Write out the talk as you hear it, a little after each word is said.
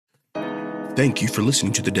Thank you for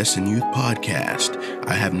listening to the Destin Youth Podcast.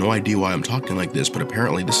 I have no idea why I'm talking like this, but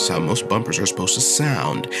apparently this is how most bumpers are supposed to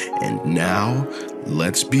sound. And now,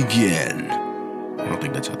 let's begin. I don't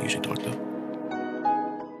think that's how they usually talk, though.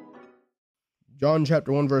 John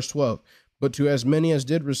chapter 1, verse 12. But to as many as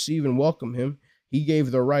did receive and welcome him, he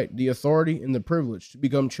gave the right, the authority, and the privilege to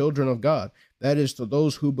become children of God. That is, to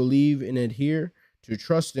those who believe and adhere, to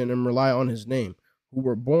trust in and rely on his name, who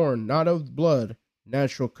were born not of blood,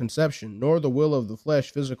 natural conception, nor the will of the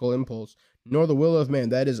flesh, physical impulse, nor the will of man,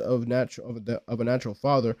 that is of a natural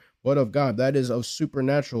father, but of God, that is of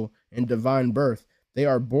supernatural and divine birth. They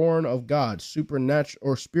are born of God, supernatural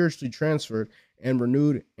or spiritually transferred and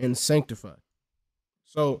renewed and sanctified.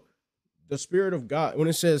 So the Spirit of God, when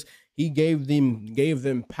it says he gave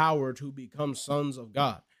them power to become sons of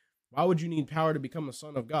God, why would you need power to become a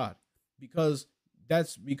son of God? Because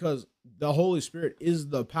the Holy Spirit is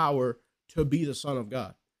the power to be the son of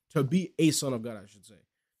God, to be a son of God, I should say.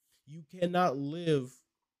 You cannot live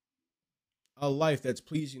a life that's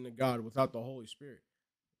pleasing to God without the Holy Spirit,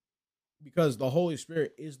 because the Holy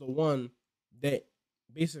Spirit is the one that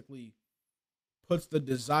basically puts the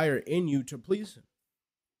desire in you to please him.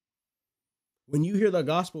 When you hear the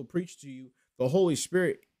gospel preached to you, the Holy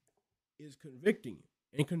Spirit is convicting you.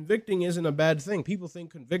 And convicting isn't a bad thing. People think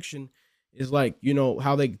conviction is like,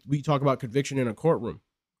 how we talk about conviction in a courtroom.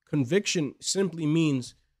 Conviction simply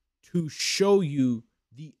means to show you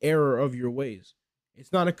the error of your ways.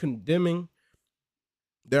 It's not a condemning.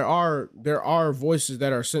 There are voices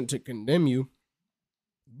that are sent to condemn you,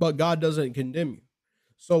 but God doesn't condemn you.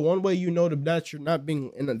 So one way you know that you're not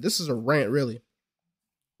being, and this is a rant really,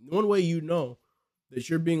 one way you know that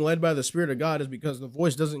you're being led by the Spirit of God is because the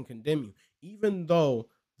voice doesn't condemn you. Even though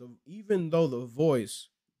the voice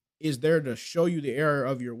is there to show you the error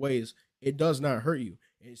of your ways, it does not hurt you.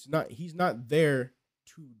 He's not there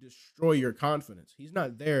to destroy your confidence. He's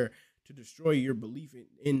not there to destroy your belief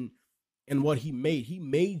in what he made. He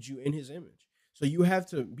made you in his image. So you have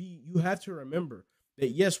to remember that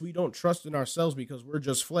yes, we don't trust in ourselves because we're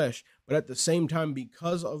just flesh, but at the same time,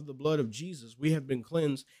 because of the blood of Jesus, we have been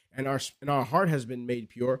cleansed and our heart has been made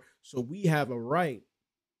pure. So we have a right.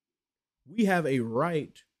 We have a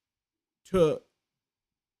right to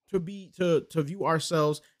view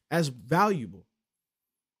ourselves as valuable.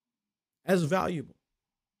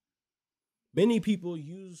 Many people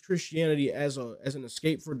use Christianity as an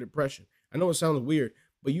escape for depression. I know it sounds weird,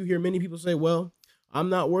 but you hear many people say, well, I'm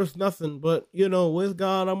not worth nothing, but with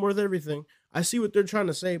God, I'm worth everything. I see what they're trying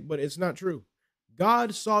to say, but it's not true.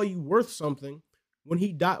 God saw you worth something when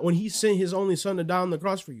he died, when he sent his only son to die on the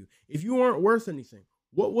cross for you. If you weren't worth anything,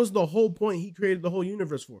 what was the whole point he created the whole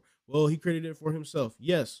universe for? Well, he created it for himself.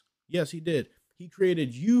 Yes, he did. He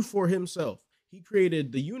created you for himself. He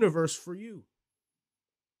created the universe for you.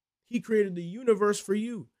 He created the universe for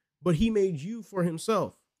you, but he made you for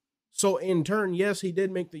himself. So in turn, yes, he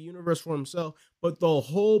did make the universe for himself, but the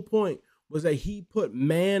whole point was that he put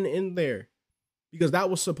man in there because that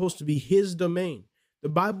was supposed to be his domain. The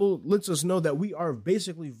Bible lets us know that we are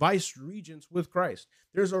basically vice regents with Christ.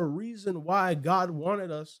 There's a reason why God wanted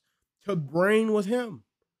us to reign with him,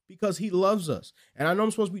 because he loves us. And I know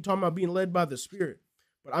I'm supposed to be talking about being led by the Spirit,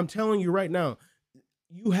 but I'm telling you right now,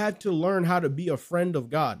 you had to learn how to be a friend of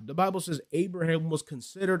God. The Bible says Abraham was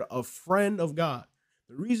considered a friend of God.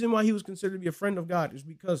 The reason why he was considered to be a friend of God is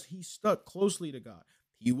because he stuck closely to God.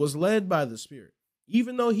 He was led by the Spirit.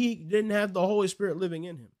 Even though he didn't have the Holy Spirit living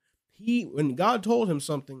in him, when God told him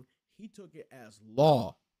something, he took it as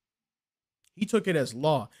law. He took it as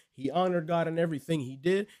law. He honored God in everything he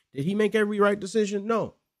did. Did he make every right decision?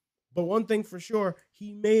 No. But one thing for sure,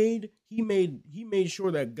 he made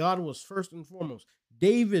sure that God was first and foremost.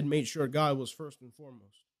 David made sure God was first and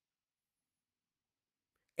foremost.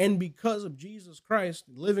 And because of Jesus Christ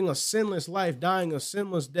living a sinless life, dying a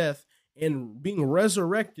sinless death, and being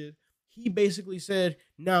resurrected, he basically said,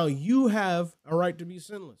 now you have a right to be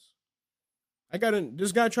sinless.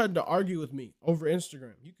 This guy tried to argue with me over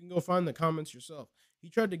Instagram. You can go find the comments yourself. He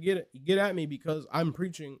tried to get at me because I'm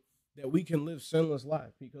preaching that we can live sinless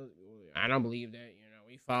life, because I don't believe that,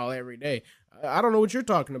 we fall every day. I don't know what you're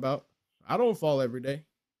talking about. I don't fall every day.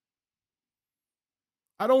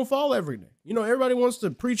 Everybody wants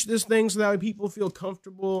to preach this thing so that people feel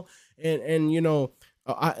comfortable and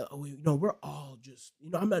we're all just,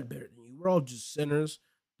 I'm not better than you. We're all just sinners.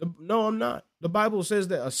 No, I'm not. The Bible says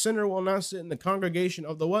that a sinner will not sit in the congregation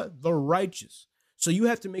of the what? The righteous. So you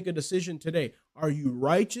have to make a decision today. Are you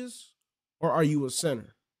righteous or are you a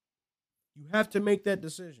sinner? You have to make that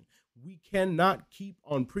decision. We cannot keep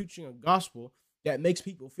on preaching a gospel that makes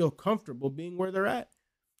people feel comfortable being where they're at.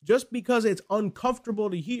 Just because it's uncomfortable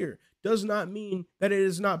to hear does not mean that it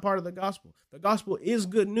is not part of the gospel. The gospel is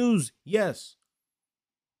good news, yes,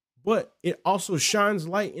 but it also shines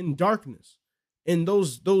light in darkness, in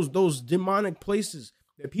those demonic places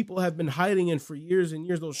that people have been hiding in for years and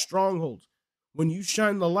years, those strongholds. When you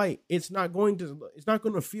shine the light, it's not going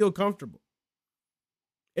to feel comfortable.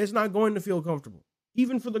 It's not going to feel comfortable.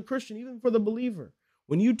 Even for the Christian, even for the believer.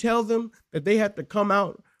 When you tell them that they have to come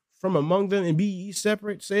out from among them and be ye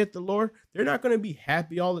separate, saith the Lord, they're not going to be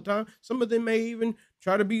happy all the time. Some of them may even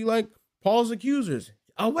try to be like Paul's accusers.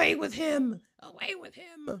 Away with him! Away with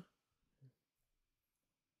him!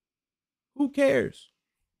 Who cares?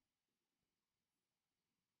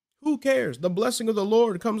 Who cares? The blessing of the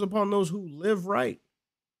Lord comes upon those who live right.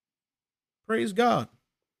 Praise God.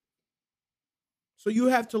 So you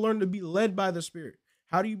have to learn to be led by the Spirit.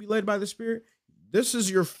 How do you be led by the Spirit? This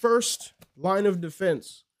is your first line of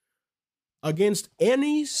defense against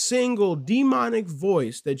any single demonic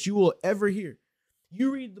voice that you will ever hear.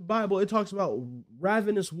 You read the Bible, it talks about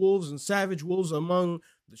ravenous wolves and savage wolves among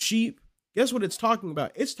the sheep. Guess what it's talking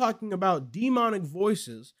about? It's talking about demonic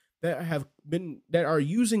voices that are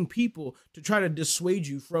using people to try to dissuade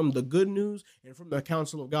you from the good news and from the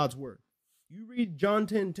counsel of God's word. You read John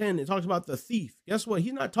 10:10, it talks about the thief. Guess what?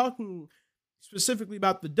 He's not talking specifically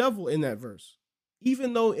about the devil in that verse,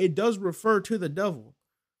 even though it does refer to the devil.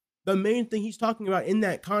 The main thing he's talking about in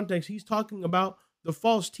that context, he's talking about the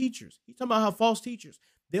false teachers. He's talking about how false teachers,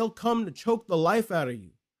 they'll come to choke the life out of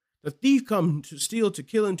you. The thief comes to steal, to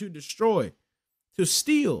kill, and to destroy. To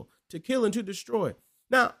steal, to kill, and to destroy.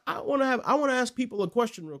 Now, I want to ask people a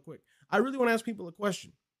question real quick. I really want to ask people a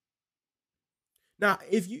question. Now,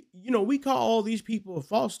 if we call all these people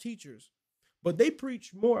false teachers, but they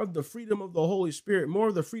preach more of the freedom of the Holy Spirit, more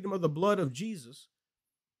of the freedom of the blood of Jesus,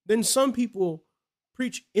 than some people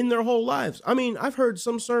preach in their whole lives. I mean, I've heard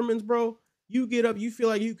some sermons, bro. You get up, you feel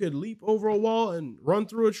like you could leap over a wall and run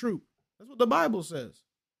through a troop. That's what the Bible says.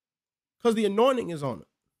 Because the anointing is on it.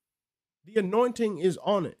 The anointing is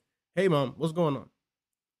on it. Hey, Mom, what's going on?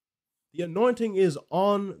 The anointing is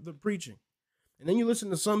on the preaching. And then you listen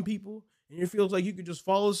to some people and it feels like you could just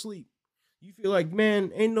fall asleep. You feel like,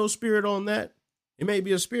 man, ain't no spirit on that. It may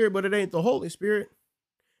be a spirit, but it ain't the Holy Spirit.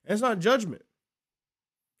 And it's not judgment.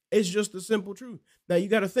 It's just the simple truth. Now you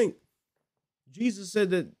got to think. Jesus said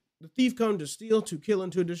that the thief come to steal, to kill,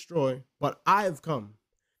 and to destroy. But I've come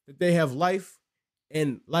that they have life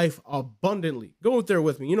and life abundantly. Go there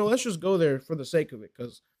with me. Let's just go there for the sake of it.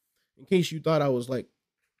 Because in case you thought I was like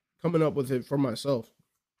coming up with it for myself,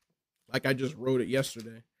 like I just wrote it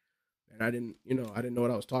yesterday and I didn't know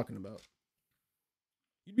what I was talking about.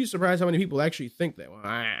 You'd be surprised how many people actually think that. Well,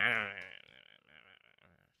 I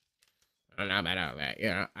don't know about all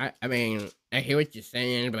that. I mean, I hear what you're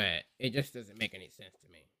saying, but it just doesn't make any sense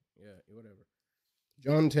to me. Yeah, whatever.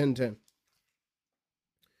 John 10:10.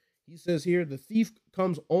 He says here, the thief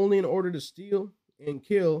comes only in order to steal and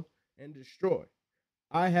kill and destroy.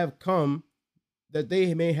 I have come that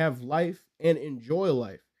they may have life and enjoy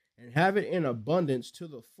life and have it in abundance to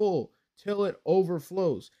the full till it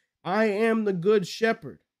overflows. I am the good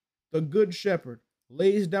shepherd. The good shepherd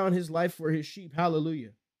lays down his life for his sheep.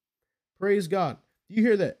 Hallelujah. Praise God. Do you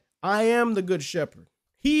hear that? I am the good shepherd.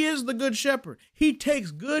 He is the good shepherd. He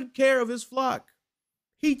takes good care of his flock.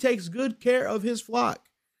 He takes good care of his flock.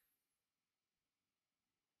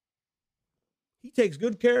 He takes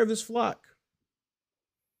good care of his flock.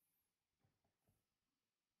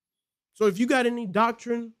 So if you got any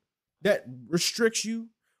doctrine that restricts you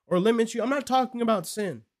or limits you, I'm not talking about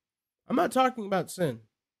sin. I'm not talking about sin.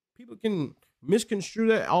 People can misconstrue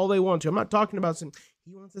that all they want to. I'm not talking about sin.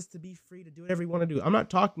 He wants us to be free to do whatever we want to do. I'm not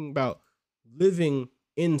talking about living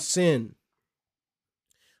in sin.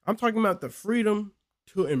 I'm talking about the freedom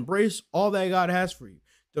to embrace all that God has for you.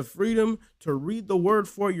 The freedom to read the word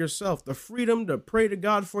for yourself. The freedom to pray to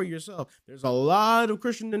God for yourself. There's a lot of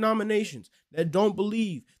Christian denominations that don't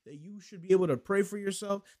believe that you should be able to pray for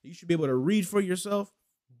yourself, that you should be able to read for yourself.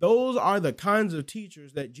 Those are the kinds of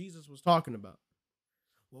teachers that Jesus was talking about.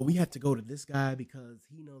 Well, we have to go to this guy because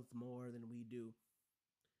he knows more than we do.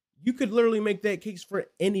 You could literally make that case for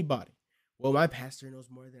anybody. Well, my pastor knows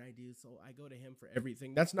more than I do, so I go to him for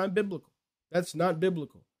everything. That's not biblical. That's not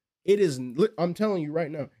biblical. It is, I'm telling you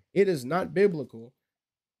right now, it is not biblical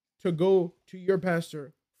to go to your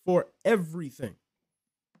pastor for everything.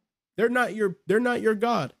 They're not your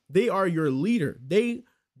God. They are your leader.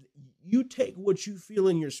 You take what you feel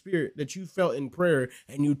in your spirit that you felt in prayer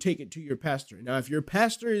and you take it to your pastor. Now, if your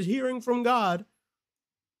pastor is hearing from God,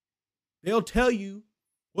 they'll tell you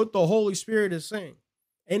what the Holy Spirit is saying,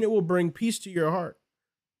 and it will bring peace to your heart.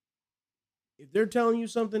 If they're telling you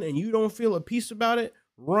something and you don't feel a peace about it,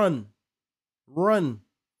 run. Run.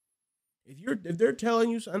 If they're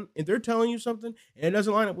telling you something and it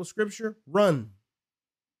doesn't line up with scripture, run.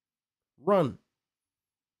 Run.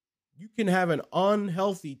 You can have an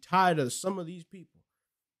unhealthy tie to some of these people.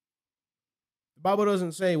 The Bible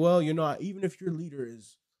doesn't say, well, even if your leader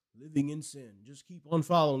is living in sin, just keep on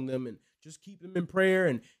following them and just keep them in prayer.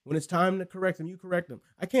 And when it's time to correct them, you correct them.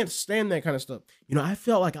 I can't stand that kind of stuff. I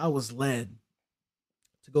felt like I was led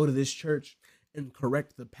to go to this church and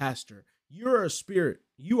correct the pastor. You're a spirit.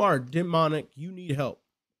 You are demonic. You need help.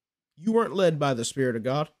 You weren't led by the Spirit of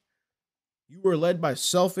God. You were led by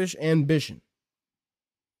selfish ambition.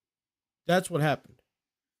 That's what happened.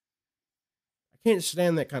 I can't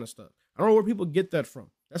stand that kind of stuff. I don't know where people get that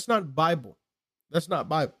from. That's not Bible. That's not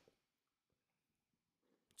Bible.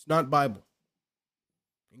 It's not Bible.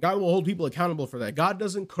 And God will hold people accountable for that. God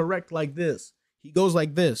doesn't correct like this. He goes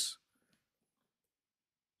like this.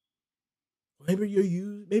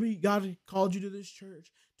 Maybe God called you to this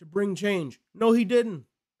church to bring change. No, he didn't.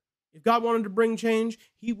 If God wanted to bring change,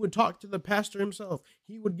 he would talk to the pastor himself.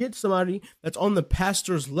 He would get somebody that's on the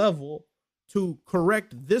pastor's level to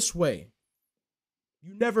correct this way.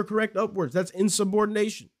 You never correct upwards. That's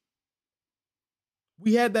insubordination.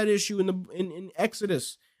 We had that issue in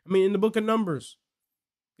Exodus. In the book of Numbers.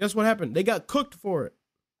 Guess what happened? They got cooked for it.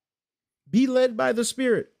 Be led by the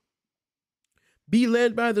Spirit. Be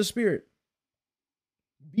led by the Spirit.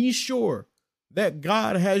 Be sure that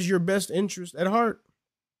God has your best interest at heart.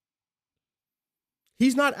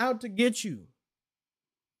 He's not out to get you.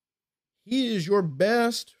 He is your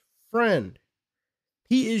best friend.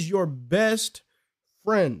 He is your best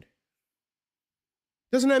friend.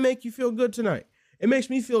 Doesn't that make you feel good tonight? It makes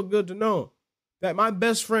me feel good to know that my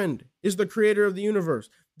best friend is the creator of the universe,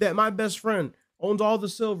 that my best friend owns all the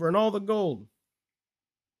silver and all the gold,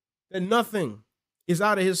 that nothing is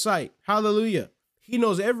out of his sight. Hallelujah. He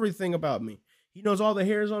knows everything about me. He knows all the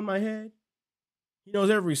hairs on my head. He knows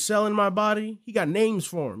every cell in my body. He got names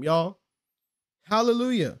for him, y'all.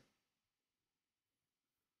 Hallelujah.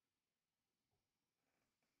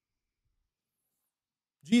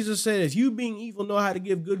 Jesus said, if you being evil know how to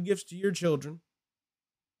give good gifts to your children,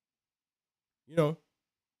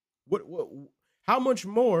 how much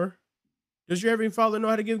more does your Heavenly Father know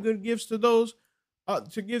how to give good gifts to those,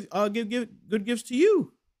 to give good gifts to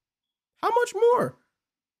you? How much more?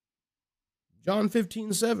 John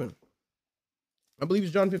 15:7. I believe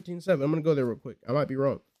it's John 15:7. I'm going to go there real quick. I might be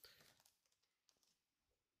wrong.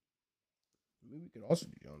 Maybe we could also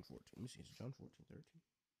do John 14. Let me see. It's John 14:13.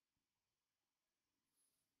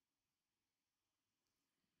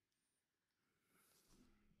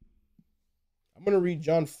 I'm going to read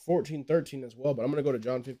John 14:13 as well, but I'm going to go to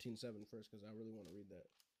John 15:7 first because I really want to read that.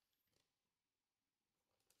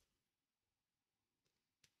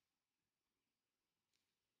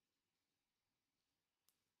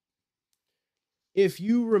 If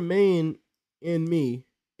you remain in me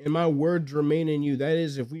and my words remain in you, that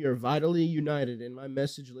is, if we are vitally united and my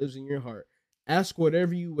message lives in your heart, ask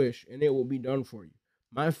whatever you wish and it will be done for you.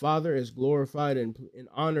 My Father is glorified and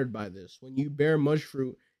honored by this. When you bear much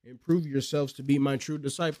fruit and prove yourselves to be my true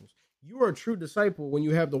disciples. You are a true disciple when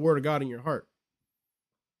you have the word of God in your heart.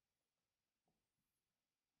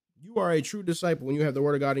 You are a true disciple when you have the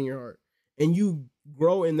word of God in your heart. And you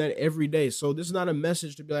grow in that every day. So this is not a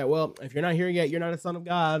message to be like, well, if you're not here yet, you're not a son of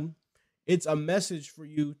God. It's a message for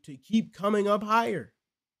you to keep coming up higher.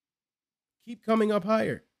 Keep coming up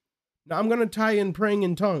higher. Now I'm going to tie in praying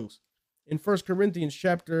in tongues in 1 Corinthians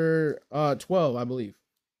chapter 12, I believe.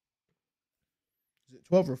 Is it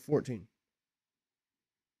 12 or 14?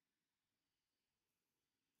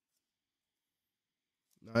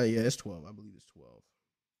 Yeah, it's 12. I believe it's 12.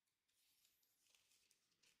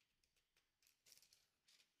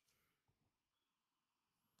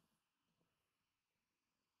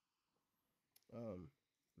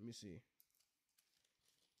 Let me see.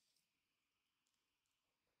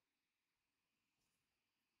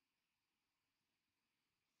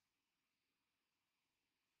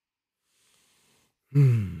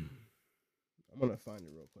 I'm gonna find it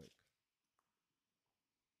real quick.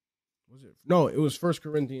 Was it? No, it was 1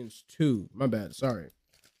 Corinthians 2. My bad. Sorry.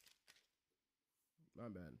 My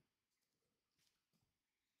bad.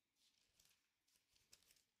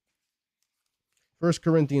 First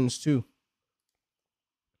Corinthians 2.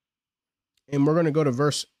 And we're going to go to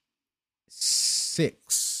verse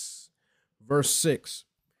 6. Verse 6.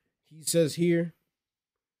 He says here,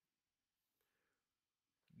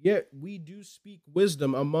 yet we do speak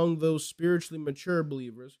wisdom among those spiritually mature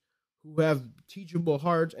believers who have teachable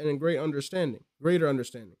hearts and a greater understanding.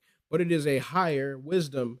 But it is a higher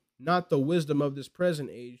wisdom, not the wisdom of this present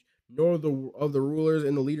age, nor of the rulers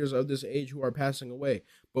and the leaders of this age who are passing away.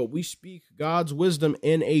 But we speak God's wisdom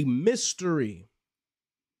in a mystery.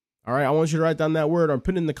 All right, I want you to write down that word or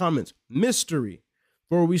put it in the comments. Mystery.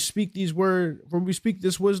 For we speak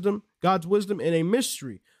this wisdom, God's wisdom, in a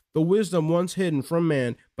mystery. The wisdom once hidden from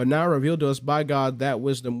man, but now revealed to us by God, that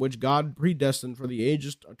wisdom which God predestined for the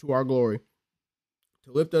ages to our glory,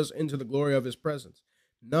 to lift us into the glory of his presence.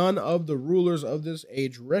 None of the rulers of this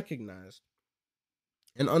age recognized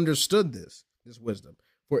and understood this wisdom.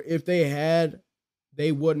 For if they had,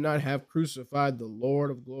 they would not have crucified the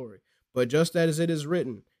Lord of glory. But just as it is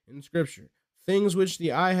written in Scripture, things which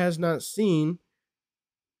the eye has not seen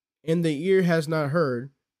and the ear has not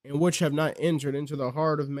heard, and which have not entered into the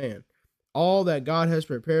heart of man, all that God has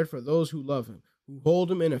prepared for those who love him, who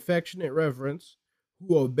hold him in affectionate reverence,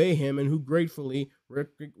 who obey him, and who gratefully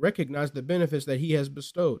recognize the benefits that he has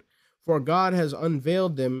bestowed. For God has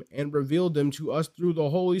unveiled them and revealed them to us through the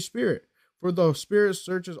Holy Spirit. For the Spirit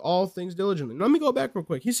searches all things diligently. Let me go back real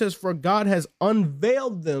quick. He says, for God has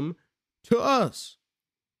unveiled them to us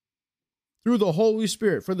through the Holy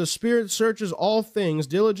Spirit. For the Spirit searches all things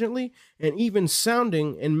diligently, and even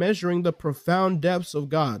sounding and measuring the profound depths of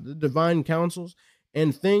God, the divine counsels,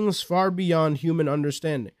 and things far beyond human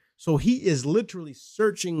understanding. So he is literally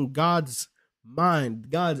searching God's mind,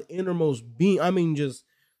 God's innermost being.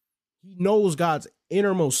 He knows God's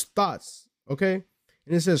innermost thoughts, okay?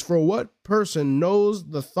 And it says, for what person knows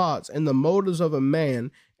the thoughts and the motives of a man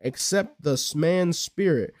except the man's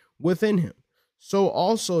spirit within him? So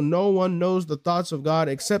also no one knows the thoughts of God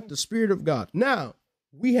except the Spirit of God. Now,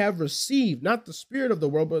 we have received not the spirit of the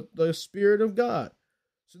world, but the Spirit of God,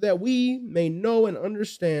 so that we may know and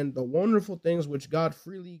understand the wonderful things which God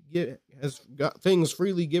freely things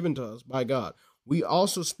freely given to us by God. We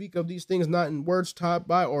also speak of these things not in words taught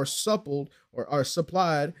by or suppled or are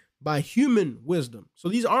supplied by human wisdom. So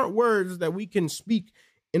these aren't words that we can speak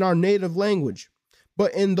in our native language,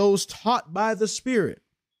 but in those taught by the Spirit,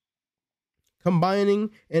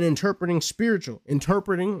 combining and interpreting that's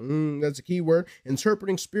a key word,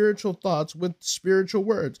 interpreting spiritual thoughts with spiritual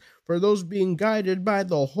words, for those being guided by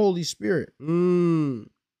the Holy Spirit. But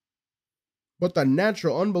the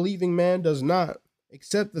natural unbelieving man does not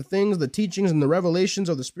accept the things, the teachings, and the revelations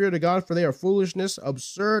of the Spirit of God, for they are foolishness,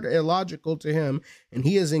 absurd, illogical to him, and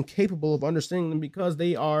he is incapable of understanding them because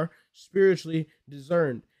they are spiritually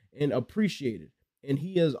discerned and appreciated, and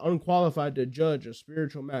he is unqualified to judge a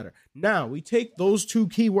spiritual matter. Now, we take those two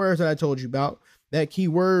key words that I told you about, that key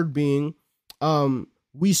word being,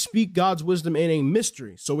 we speak God's wisdom in a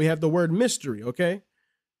mystery. So we have the word mystery, okay?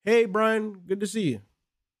 Hey, Brian, good to see you.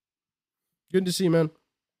 Good to see you, man.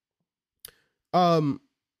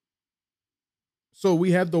 So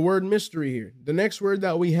we have the word mystery here. The next word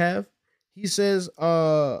that we have, he says,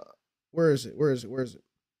 where is it?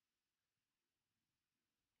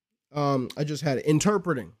 I just had it.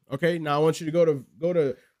 Interpreting. Okay, now I want you to go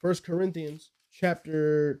to 1 Corinthians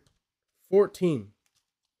chapter 14.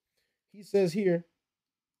 He says here,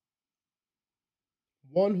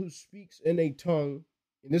 one who speaks in a tongue,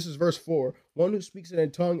 and this is verse 4, one who speaks in a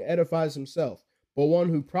tongue edifies himself, but one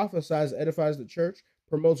who prophesies edifies the church,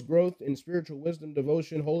 promotes growth in spiritual wisdom,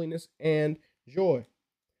 devotion, holiness, and joy.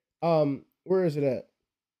 Where is it at?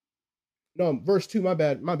 No, verse 2, my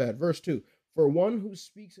bad, verse 2. For one who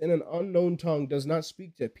speaks in an unknown tongue does not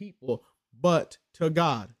speak to people, but to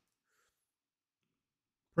God.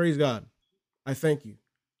 Praise God. I thank you.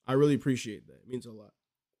 I really appreciate that. It means a lot.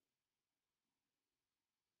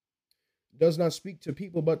 Does not speak to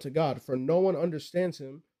people, but to God, for no one understands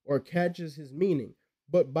him or catches his meaning.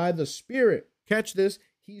 But by the Spirit, catch this,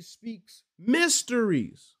 he speaks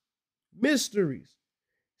mysteries,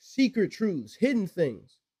 secret truths, hidden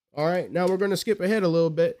things. All right, now we're going to skip ahead a little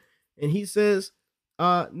bit. And he says,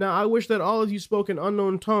 now I wish that all of you spoke in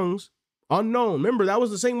unknown tongues. Unknown. Remember, that was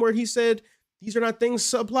the same word he said, these are not things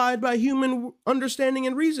supplied by human understanding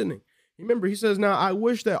and reasoning. Remember, he says, now I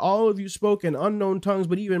wish that all of you spoke in unknown tongues,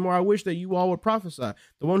 but even more, I wish that you all would prophesy.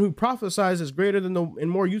 The one who prophesies is greater than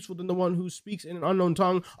and more useful than the one who speaks in an unknown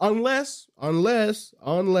tongue, unless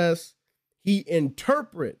he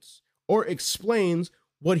interprets or explains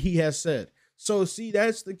what he has said. So see,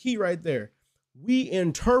 that's the key right there. We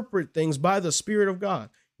interpret things by the Spirit of God.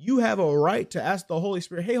 You have a right to ask the Holy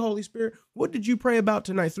Spirit, hey, Holy Spirit, what did you pray about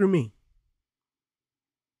tonight through me?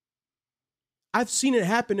 I've seen it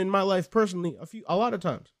happen in my life personally a lot of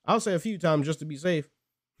times. I'll say a few times just to be safe.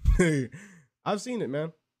 I've seen it,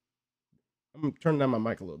 man. I'm turning down my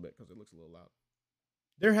mic a little bit because it looks a little loud.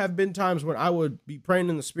 There have been times when I would be praying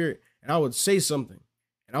in the Spirit and I would say something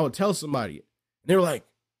and I would tell somebody and they were like,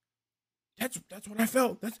 That's what I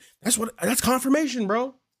felt. That's confirmation,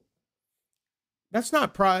 bro. That's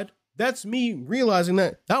not pride. That's me realizing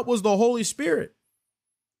that was the Holy Spirit.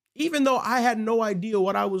 Even though I had no idea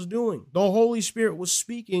what I was doing, the Holy Spirit was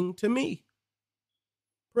speaking to me.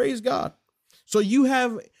 Praise God. So you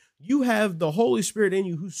have the Holy Spirit in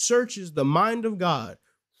you who searches the mind of God.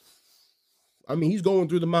 I mean, he's going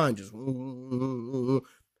through the mind just. And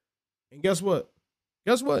guess what?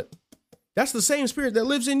 That's the same spirit that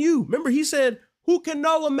lives in you. Remember, he said, who can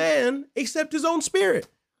know a man except his own spirit?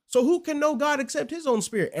 So who can know God except his own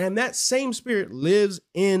spirit? And that same spirit lives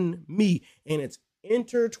in me, and it's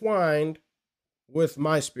intertwined with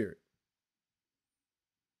my spirit.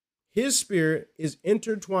 His spirit is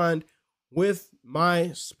intertwined with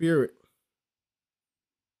my spirit.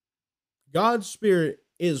 God's spirit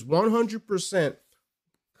is 100%.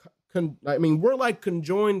 We're like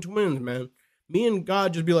conjoined twins, man. Me and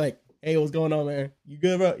God just be like, hey, what's going on, man? You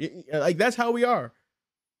good, bro? Like, that's how we are.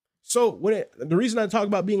 So the reason I talk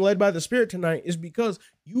about being led by the Spirit tonight is because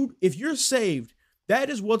if you're saved, that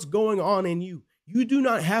is what's going on in you. You do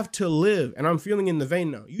not have to live, and I'm feeling in the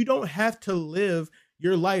vein now. You don't have to live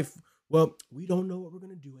your life. Well, we don't know what we're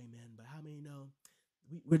going to do, amen. But how many know?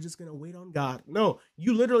 We're just going to wait on God. No,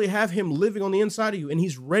 you literally have him living on the inside of you, and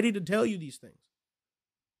he's ready to tell you these things.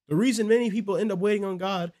 The reason many people end up waiting on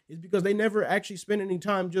God is because they never actually spend any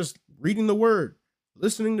time just reading the word,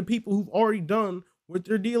 listening to people who've already done what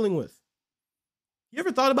they're dealing with. You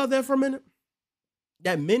ever thought about that for a minute?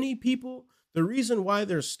 That many people, the reason why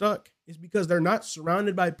they're stuck is because they're not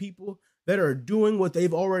surrounded by people that are doing what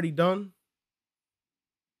they've already done.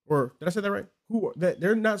 Or did I say that right? That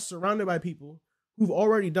they're not surrounded by people who've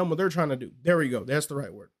already done what they're trying to do. There we go. That's the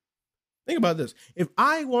right word. Think about this. If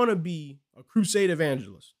I want to be a crusade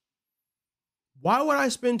evangelist, why would I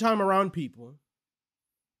spend time around people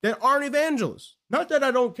that aren't evangelists? Not that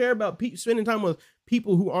I don't care about spending time with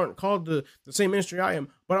people who aren't called to the same ministry I am,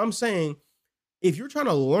 but I'm saying if you're trying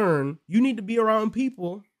to learn, you need to be around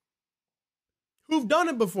people who've done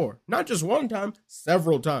it before. Not just one time,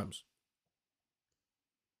 several times.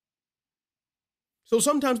 So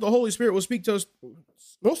sometimes the Holy Spirit will speak to us.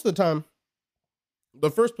 Most of the time, the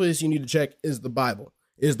first place you need to check is the Bible,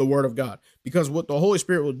 is the Word of God. Because what the Holy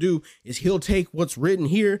Spirit will do is he'll take what's written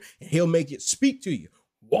here and he'll make it speak to you.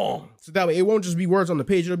 Whoa. So that way it won't just be words on the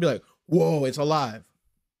page. It'll be like, whoa, it's alive.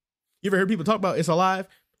 You ever heard people talk about it's alive?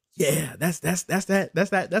 Yeah, that's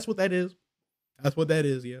what that is. That's what that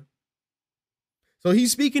is, yeah. So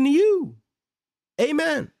he's speaking to you.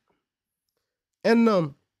 Amen.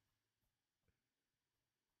 And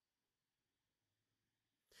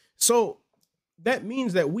so that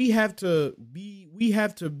means that we have to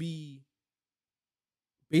be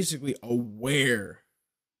basically aware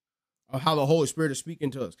of how the Holy Spirit is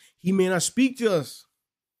speaking to us. He may not speak to us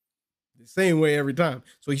the same way every time.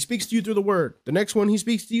 So he speaks to you through the word. The next one he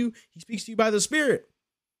speaks to you by the Spirit.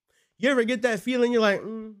 You ever get that feeling? You're like,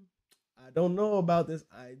 I don't know about this.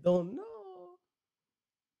 I don't know.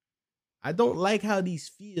 I don't like how these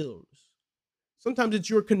feels. Sometimes it's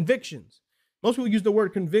your convictions. Most people use the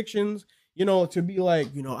word convictions, to be like,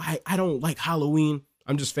 I don't like Halloween.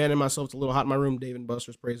 I'm just fanning myself. It's a little hot in my room, Dave and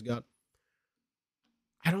Buster's, praise God.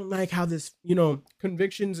 I don't like how this,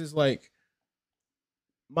 convictions is like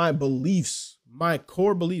my beliefs, my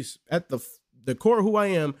core beliefs. At the core of who I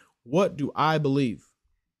am, what do I believe?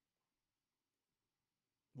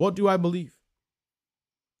 What do I believe?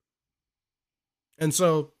 And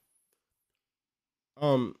so,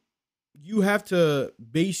 you have to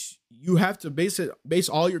base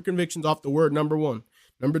all your convictions off the word, number one.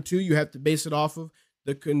 Number two, you have to base it off of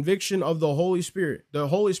the conviction of the Holy Spirit. The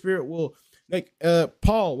Holy Spirit will, like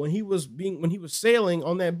Paul, when he was sailing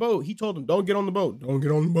on that boat, he told them, don't get on the boat. Don't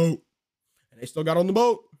get on the boat. And they still got on the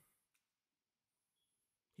boat.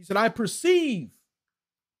 He said, I perceive.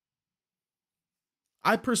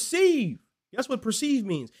 That's what perceive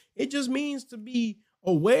means. It just means to be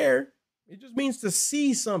aware. It just means to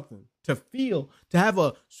see something, to feel, to have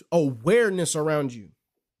a awareness around you.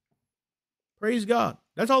 Praise God.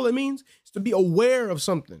 That's all it means. It's to be aware of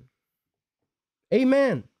something.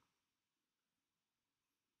 Amen.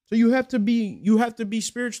 So you have to be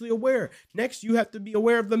spiritually aware. Next, you have to be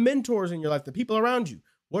aware of the mentors in your life, the people around you.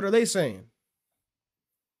 What are they saying?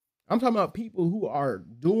 I'm talking about people who are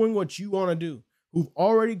doing what you want to do, who've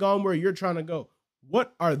already gone where you're trying to go.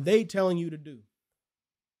 What are they telling you to do?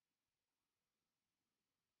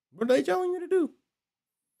 What are they telling you to do?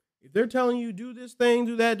 If they're telling you do this thing,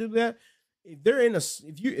 do that,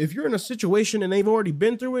 if you're in a situation and they've already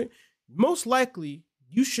been through it, most likely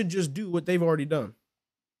you should just do what they've already done.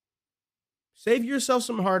 Save yourself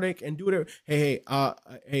some heartache and do whatever. Hey,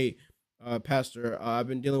 Pastor, I've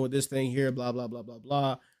been dealing with this thing here, blah, blah, blah, blah,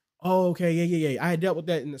 blah. Oh, okay, yeah. I had dealt with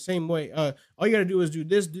that in the same way. All you got to do is do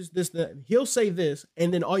this, that. He'll say this,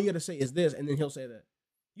 and then all you got to say is this, and then he'll say that.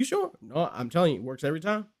 You sure? No, I'm telling you, it works every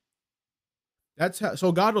time. That's how.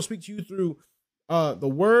 So God will speak to you through the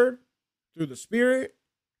word, through the spirit,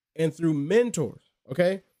 and through mentors.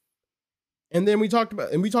 Okay. And then we talked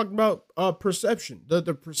about perception,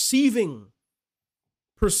 the perceiving.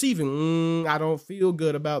 I don't feel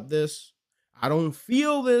good about this. I don't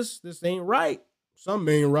feel this. This ain't right.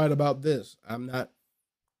 Something ain't right about this. I'm not.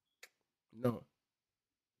 No.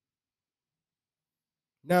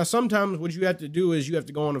 Now, sometimes what you have to do is you have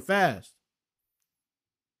to go on a fast.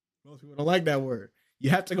 Most people don't like that word.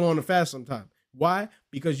 You have to go on a fast sometime. Why?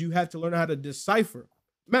 Because you have to learn how to decipher.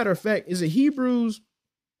 Matter of fact, is it Hebrews?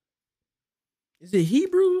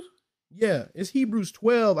 Yeah, it's Hebrews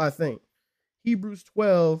 12, I think. Hebrews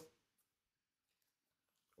 12.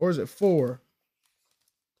 Or is it 4?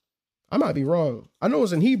 I might be wrong. I know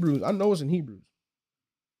it's in Hebrews. I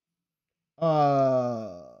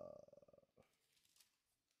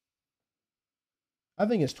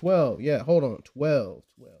think it's 12. Yeah, hold on. 12.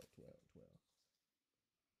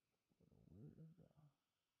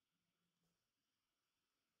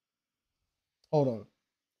 Hold on.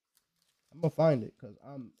 I'm going to find it because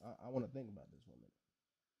I want to think about this one minute.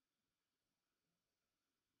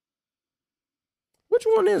 Which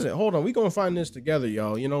one is it? Hold on. We're going to find this together,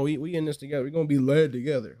 y'all. You know, we in this together. We're going to be led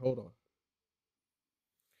together. Hold on.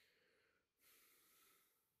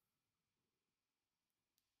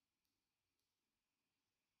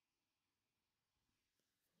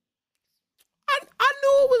 I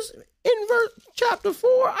knew it was in verse chapter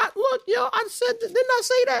 4. Look, yo, I said, didn't I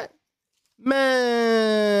say that? Man.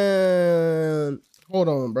 Hold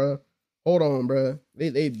on, bro.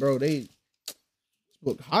 They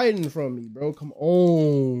book hiding from me, bro. Come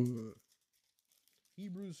on.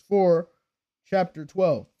 Hebrews 4, chapter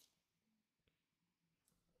 12. It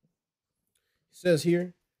says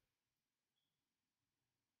here,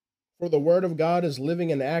 for the word of God is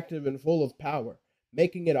living and active and full of power,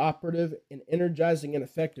 making it operative and energizing and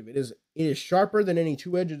effective. It is sharper than any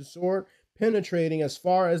two-edged sword, penetrating as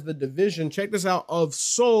far as the division, check this out, of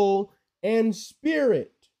soul and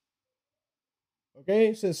spirit. Okay,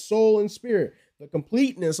 it says soul and spirit, the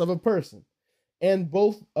completeness of a person, and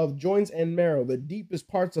both of joints and marrow, the deepest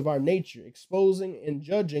parts of our nature, exposing and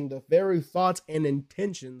judging the very thoughts and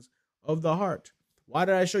intentions of the heart. Why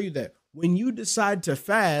did I show you that? When you decide to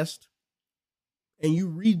fast and you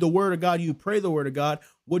read the word of God, you pray the word of God,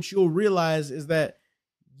 what you'll realize is that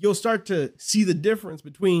you'll start to see the difference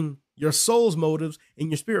between your soul's motives and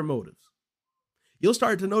your spirit motives. You'll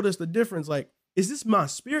start to notice the difference. Like, is this my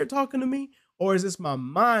spirit talking to me or is this my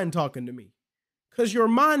mind talking to me? Because your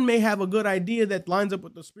mind may have a good idea that lines up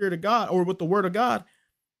with the spirit of God or with the word of God,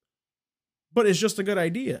 but it's just a good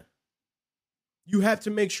idea. You have to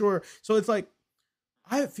make sure. So it's like,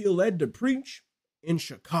 I feel led to preach in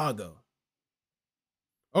Chicago.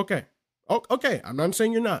 Okay. I'm not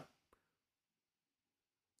saying you're not.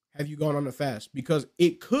 Have you gone on a fast? Because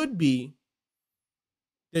it could be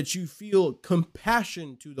that you feel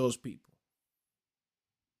compassion to those people.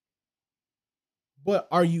 But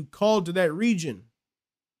are you called to that region?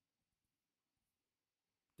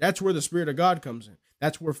 That's where the Spirit of God comes in.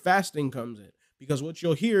 That's where fasting comes in. Because what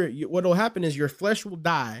you'll hear, what will happen is your flesh will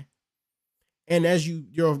die. And as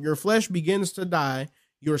your flesh begins to die,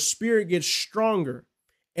 your spirit gets stronger.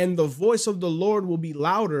 And the voice of the Lord will be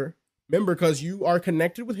louder. Remember, because you are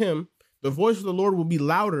connected with him, the voice of the Lord will be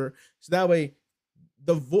louder. So that way,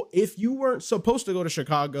 if you weren't supposed to go to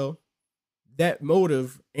Chicago, that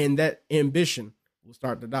motive and that ambition will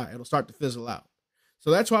start to die. It'll start to fizzle out.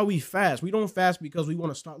 So that's why we fast. We don't fast because we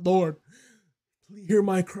want to start, Lord, please hear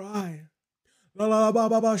my cry. La la ba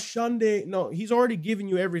ba ba shande. No, he's already given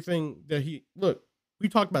you everything that look, we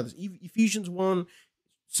talked about this. Ephesians 1,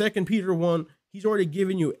 2 Peter 1. He's already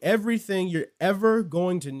given you everything you're ever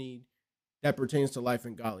going to need that pertains to life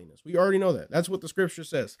and godliness. We already know that. That's what the scripture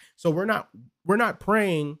says. So we're not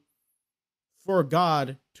praying for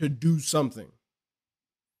God to do something.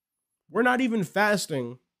 We're not even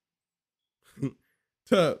fasting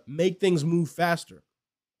to make things move faster.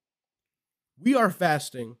 We are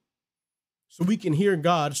fasting so we can hear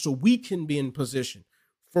God, so we can be in position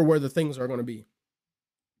for where the things are going to be.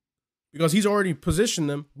 Because he's already positioned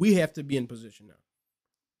them, we have to be in position now.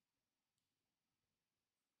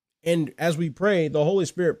 And as we pray, the Holy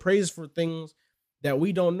Spirit prays for things that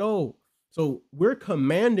we don't know. So we're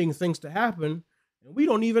commanding things to happen, and we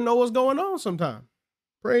don't even know what's going on sometimes.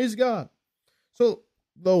 Praise God. So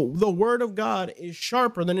the word of God is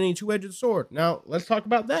sharper than any two-edged sword. Now, let's talk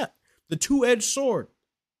about that. The two-edged sword.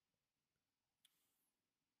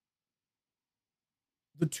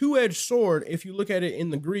 The two-edged sword, if you look at it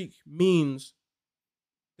in the Greek, means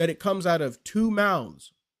that it comes out of two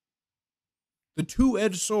mouths. The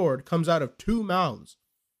two-edged sword comes out of two mouths.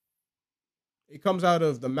 It comes out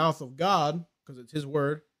of the mouth of God, because it's his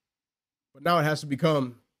word, but now it has to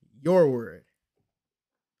become your word.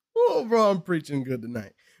 Oh, bro, I'm preaching good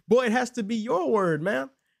tonight. Boy, it has to be your word, man.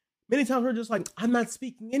 Many times we're just like, I'm not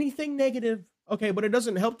speaking anything negative. Okay, but it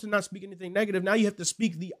doesn't help to not speak anything negative. Now you have to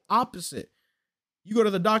speak the opposite. You go to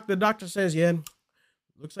the doctor says, yeah,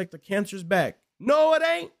 looks like the cancer's back. No, it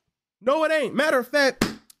ain't. No, it ain't. Matter of fact,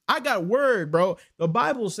 I got word, bro. The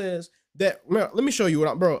Bible says that, let me show you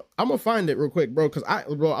bro. I'm going to find it real quick, bro, because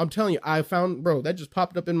I'm telling you, I found, bro, that just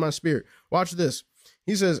popped up in my spirit. Watch this.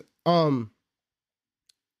 He says, a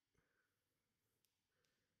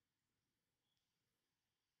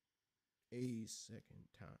second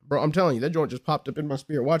time. Bro, I'm telling you, that joint just popped up in my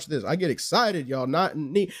spirit. Watch this. I get excited, y'all. Not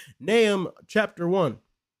Nahum chapter 1,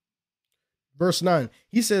 verse 9.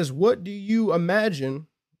 He says, what do ye imagine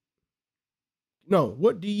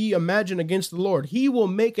against the Lord? He will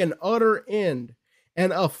make an utter end,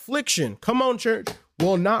 and affliction, come on, church,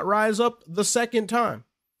 will not rise up the second time.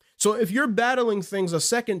 So if you're battling things a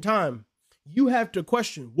second time, you have to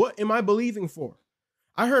question, what am I believing for?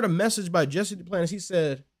 I heard a message by Jesse Duplantis. He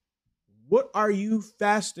said, what are you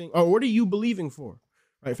fasting, or what are you believing for?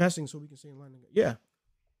 Right, fasting so we can stay in line. Yeah,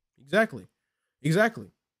 exactly.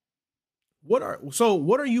 What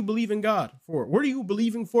are you believing God for? What are you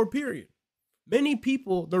believing for, period? Many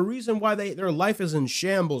people, the reason why their life is in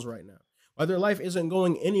shambles right now, why their life isn't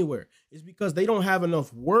going anywhere, is because they don't have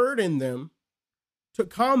enough word in them to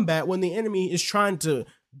combat when the enemy is trying to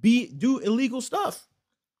do illegal stuff.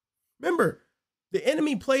 Remember, the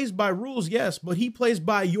enemy plays by rules, yes, but he plays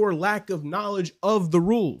by your lack of knowledge of the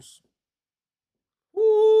rules.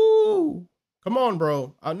 Woo! Come on,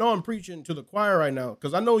 bro. I know I'm preaching to the choir right now,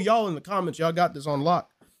 because I know y'all in the comments, y'all got this on lock.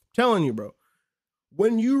 I'm telling you, bro.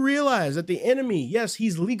 When you realize that the enemy, yes,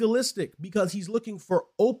 he's legalistic because he's looking for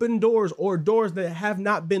open doors or doors that have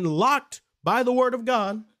not been locked by the word of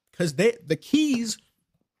God, because the keys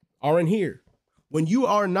are in here. When you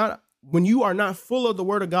are not full of the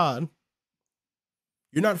word of God,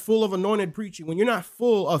 you're not full of anointed preaching, when you're not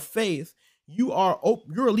full of faith, you're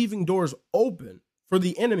leaving doors open for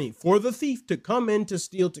the enemy, for the thief to come in to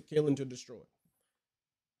steal, to kill, and to destroy.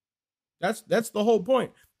 That's the whole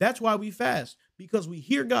point. That's why we fast, because we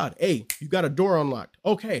hear God. Hey, you got a door unlocked.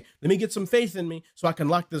 Okay, let me get some faith in me so I can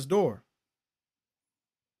lock this door.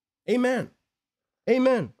 Amen.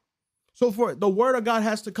 So for the word of God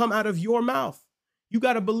has to come out of your mouth. You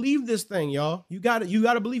got to believe this thing, y'all. You got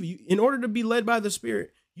to believe it. In order to be led by the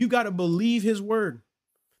Spirit, you got to believe his word.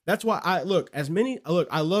 That's why I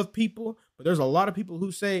love people, but there's a lot of people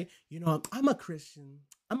who say, I'm a Christian,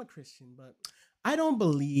 but I don't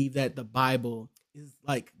believe that the Bible is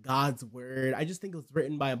like God's word. I just think it was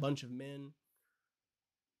written by a bunch of men.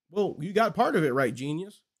 Well, you got part of it right,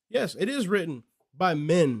 genius. Yes, it is written by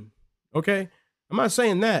men. Okay. I'm not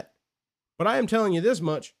saying that, but I am telling you this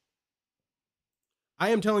much.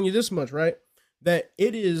 Right? That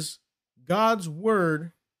it is God's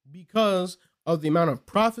word because of the amount of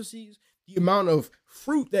prophecies, the amount of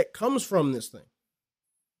fruit that comes from this thing.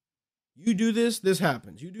 You do this, this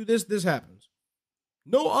happens. You do this, this happens.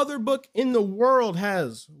 No other book in the world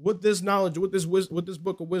has what this knowledge, what this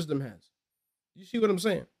book of wisdom has. You see what I'm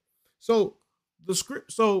saying? So the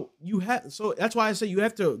script, so that's why I say you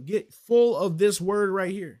have to get full of this word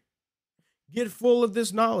right here. Get full of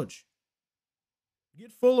this knowledge.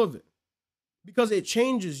 Get full of it, because it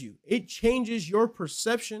changes you. It changes your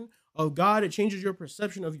perception of God. It changes your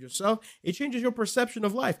perception of yourself. It changes your perception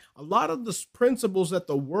of life. A lot of the principles that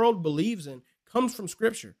the world believes in comes from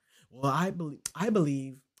scripture. Well, I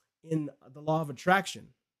believe in the law of attraction.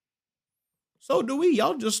 So do we.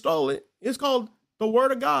 Y'all just stole it. It's called the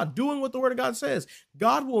word of God, doing what the word of God says.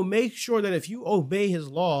 God will make sure that if you obey his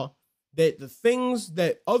law, that the things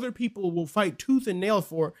that other people will fight tooth and nail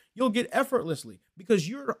for, you'll get effortlessly, because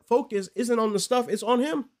your focus isn't on the stuff, it's on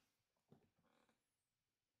him.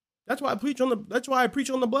 That's why I preach on the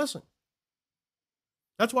blessing.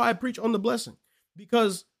 That's why I preach on the blessing,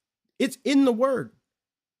 because it's in the word.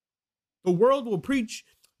 The world will preach,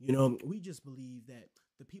 we just believe that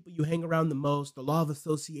the people you hang around the most, the law of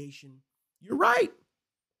association. You're right.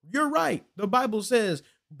 The Bible says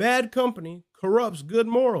bad company corrupts good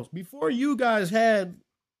morals. Before you guys had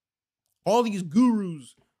all these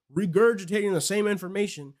gurus regurgitating the same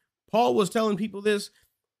information, Paul was telling people this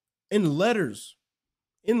in letters,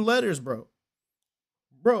 bro.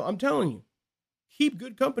 I'm telling you, Keep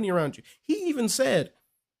good company around you. He even said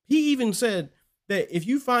that if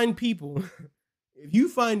you find people,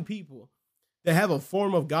 that have a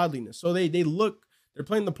form of godliness, so they're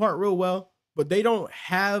playing the part real well, but they don't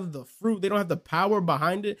have the fruit, they don't have the power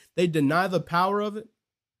behind it, they deny the power of it.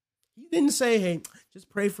 He didn't say, hey, just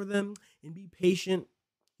pray for them and be patient.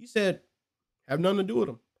 He said, have nothing to do with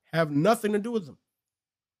them. Have nothing to do with them.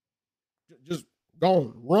 Just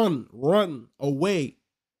gone, run away.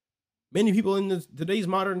 Many people in today's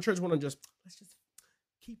modern church want to let's just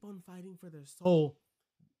keep on fighting for their soul.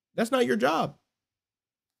 That's not your job.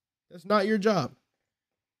 That's not your job.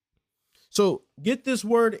 So get this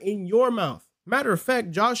word in your mouth. Matter of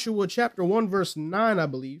fact, Joshua chapter 1, verse 9, I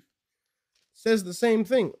believe, says the same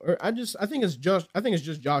thing. Or I think it's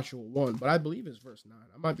just Joshua 1, but I believe it's verse 9.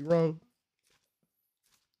 I might be wrong.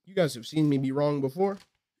 You guys have seen me be wrong before.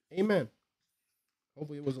 Amen.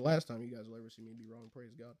 Hopefully it was the last time you guys will ever see me be wrong.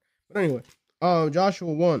 Praise God. But anyway,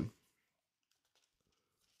 Joshua 1.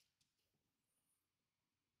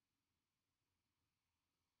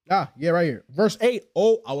 Yeah, right here. Verse 8.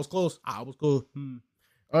 Oh, I was close. All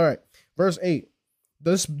right. Verse 8.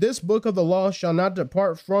 This book of the law shall not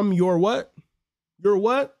depart from your what? Your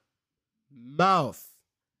what? Mouth.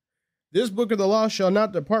 This book of the law shall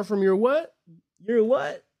not depart from your what? Your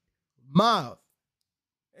what? Mouth.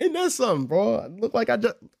 Ain't that something, bro? Look like I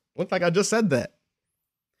just said that.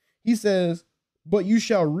 He says, but you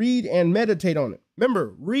shall read and meditate on it.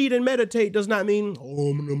 Remember, read and meditate does not mean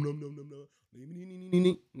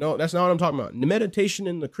no, that's not what I'm talking about. The meditation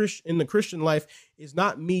in the Christian life is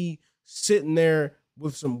not me sitting there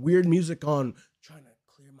with some weird music on, trying to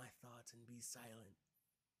clear my thoughts and be silent.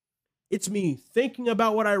 It's me thinking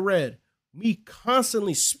about what I read, me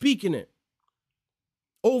constantly speaking it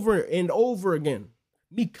over and over again,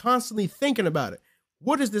 me constantly thinking about it.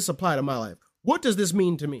 What does this apply to my life? What does this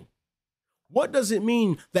mean to me? What does it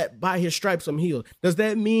mean that by his stripes I'm healed? Does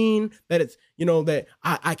that mean that it's, that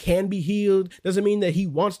I can be healed? Does it mean that he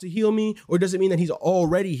wants to heal me? Or does it mean that he's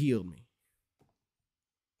already healed me?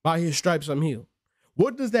 By his stripes I'm healed.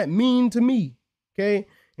 What does that mean to me? Okay.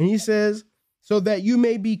 And he says, so that you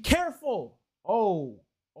may be careful. Oh,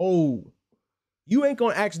 you ain't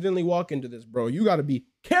going to accidentally walk into this, bro. You got to be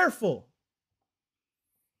careful.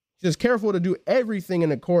 He says, careful to do everything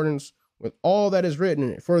in accordance with all that is written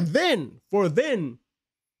in it. For then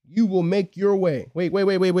you will make your way. Wait.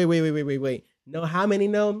 Know how many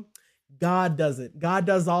know? God does it. God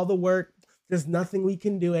does all the work. There's nothing we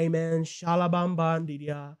can do. Amen.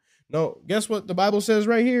 Shalabambandidia. No, guess what the Bible says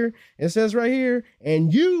right here? It says right here,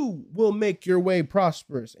 and you will make your way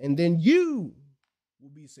prosperous, and then you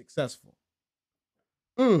will be successful.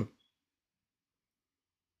 It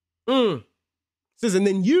says, and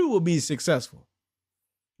then you will be successful.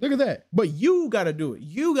 Look at that. But you got to do it.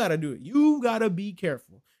 You got to do it. You got to be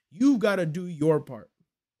careful. You got to do your part.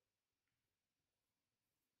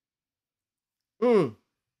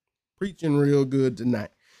 Preaching real good tonight.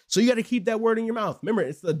 So you got to keep that word in your mouth. Remember,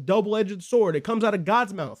 it's the double-edged sword. It comes out of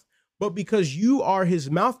God's mouth. But because you are his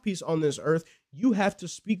mouthpiece on this earth, you have to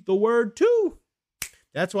speak the word too.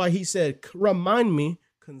 That's why he said, remind me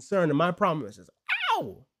concerning my promises.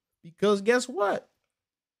 Ow! Because guess what?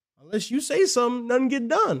 Unless you say something, nothing get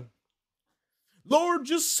done. Lord,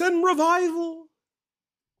 just send revival.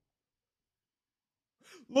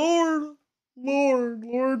 Lord,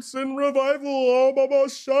 send revival. Oh, Baba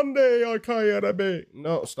Shande.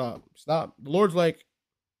 No, stop. The Lord's like,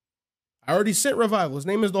 I already sent revival. His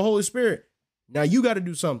name is the Holy Spirit. Now you got to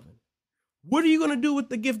do something. What are you going to do with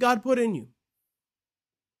the gift God put in you?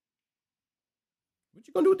 What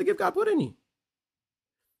you going to do with the gift God put in you?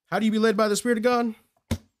 How do you be led by the Spirit of God?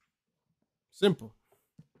 Simple.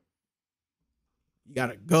 You got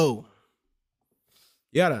to go.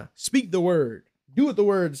 You got to speak the word. Do what the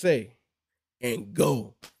word say. And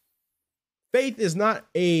go. Faith is not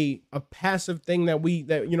a passive thing that we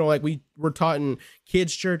were taught in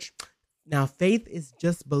kids' church. Now, faith is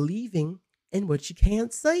just believing in what you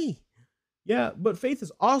can't see. Yeah, but faith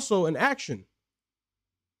is also an action.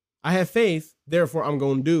 I have faith, therefore I'm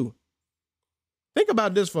going to do. Think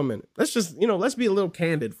about this for a minute. Let's be a little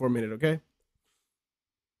candid for a minute, okay?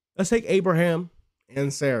 Let's take Abraham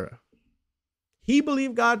and Sarah. He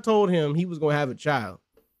believed God told him he was going to have a child.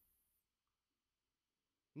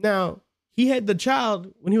 Now, he had the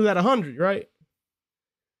child when he was at 100, right?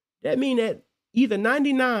 That means that either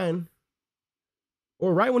 99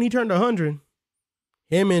 or right when he turned 100,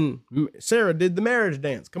 him and Sarah did the marriage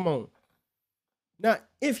dance. Come on. Now,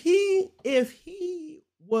 if he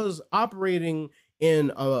was operating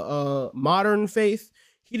in a modern faith,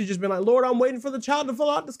 he'd have just been like, Lord, I'm waiting for the child to fall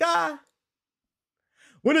out the sky.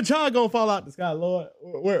 When a child gonna fall out the sky, Lord?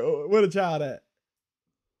 Where the child at?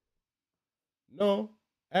 No,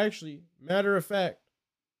 actually, matter of fact,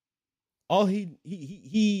 all he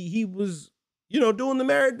was, doing the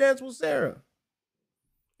marriage dance with Sarah.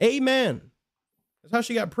 Amen. That's how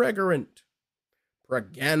she got pregnant.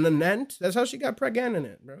 Pregnant. That's how she got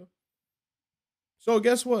pregnant, bro. So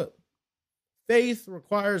guess what? Faith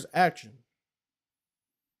requires action.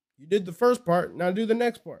 You did the first part, now do the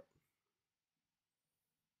next part.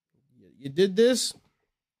 You did this,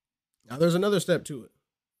 now there's another step to it.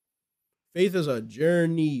 Faith is a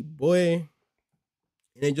journey, boy.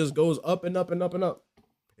 And it just goes up and up and up and up.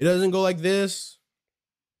 It doesn't go like this.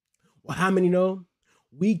 Well, how many know?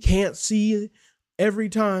 We can't see every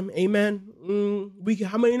time. Amen.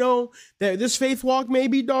 How many know that this faith walk may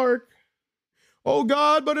be dark? Oh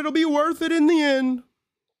God, but it'll be worth it in the end.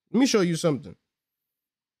 Let me show you something.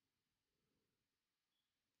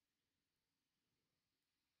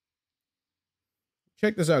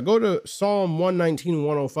 Check this out. Go to Psalm 119,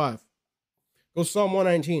 105. Go Psalm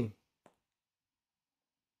 119.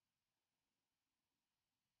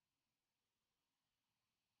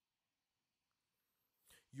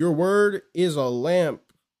 Your word is a lamp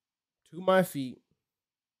to my feet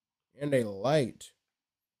and a light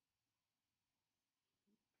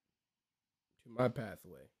to my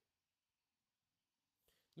pathway.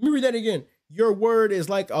 Let me read that again. Your word is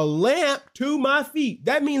like a lamp to my feet.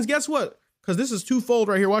 That means, guess what? Because this is twofold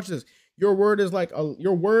right here. Watch this. Your word is like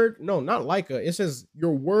it says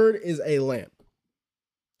your word is a lamp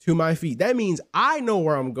to my feet. That means I know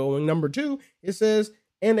where I'm going. Number two, it says,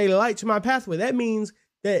 and a light to my pathway. That means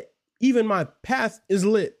that even my path is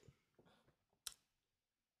lit.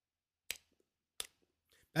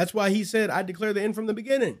 That's why he said, I declare the end from the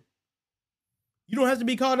beginning. You don't have to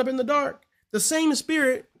be caught up in the dark. The same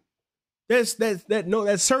spirit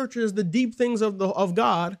that searches the deep things of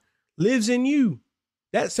God lives in you.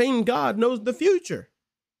 That same God knows the future.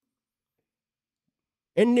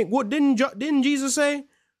 And what didn't Jesus say?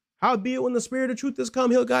 Howbeit when the Spirit of truth has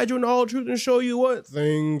come, he'll guide you into all truth and show you what?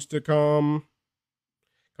 Things to come.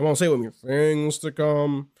 Come on, say it with me. Things to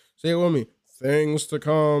come. Say it with me. Things to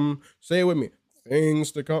come. Say it with me.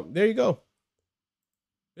 Things to come. There you go.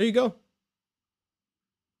 There you go.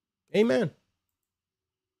 Amen.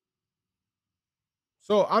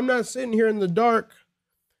 So I'm not sitting here in the dark.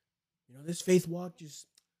 This faith walk just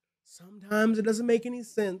sometimes it doesn't make any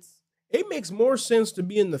sense. It makes more sense to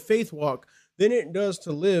be in the faith walk than it does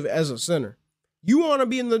to live as a sinner. You want to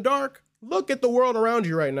be in the dark? Look at the world around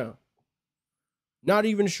you right now. Not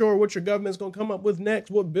even sure what your government's going to come up with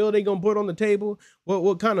next, what bill they going to put on the table,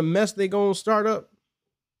 what kind of mess they going to start up.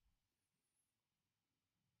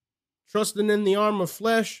 Trusting in the arm of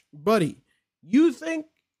flesh. Buddy, you think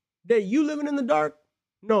that you living in the dark?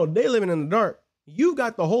 No, they living in the dark. You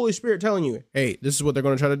got the Holy Spirit telling you, hey, this is what they're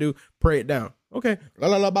going to try to do. Pray it down. Okay.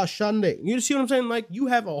 You see what I'm saying? Like, you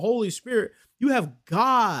have a Holy Spirit. You have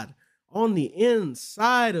God on the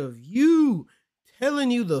inside of you,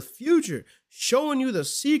 telling you the future, showing you the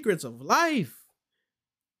secrets of life.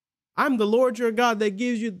 I'm the Lord your God that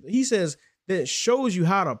gives you, he says, that shows you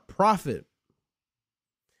how to profit.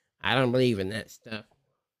 I don't believe in that stuff.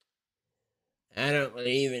 I don't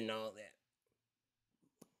believe in all that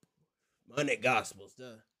money gospel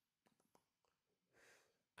stuff.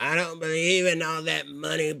 I don't believe in all that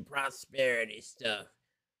money prosperity stuff.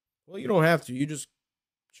 Well, you don't have to. You just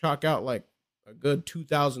chalk out like a good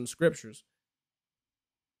 2,000 scriptures.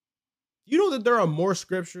 You know that there are more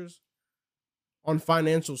scriptures on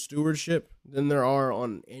financial stewardship than there are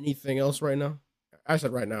on anything else right now? I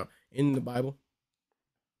said right now, in the Bible.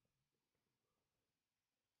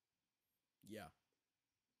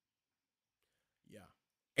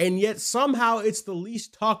 And yet somehow it's the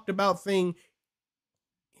least talked about thing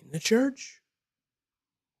in the church.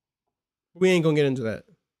 We ain't going to get into that.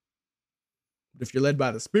 But if you're led by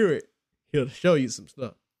the Spirit, he'll show you some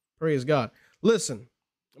stuff. Praise God. Listen,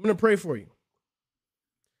 I'm going to pray for you.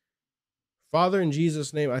 Father, in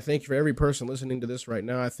Jesus' name, I thank you for every person listening to this right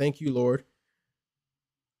now. I thank you, Lord,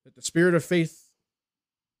 that the spirit of faith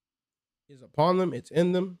is upon them. It's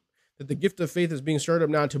in them. That the gift of faith is being stirred up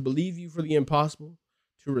now to believe you for the impossible,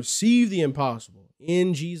 to receive the impossible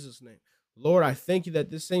in Jesus' name. Lord, I thank you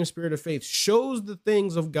that this same spirit of faith shows the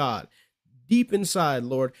things of God deep inside,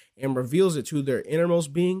 Lord, and reveals it to their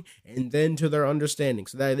innermost being and then to their understanding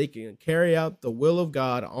so that they can carry out the will of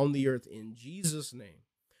God on the earth in Jesus' name.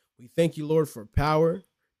 We thank you, Lord, for power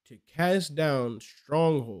to cast down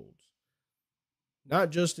strongholds,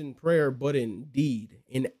 not just in prayer, but in deed,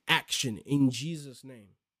 in action, in Jesus' name.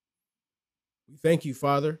 We thank you,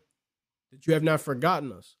 Father, that you have not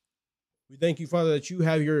forgotten us. We thank you, Father, that you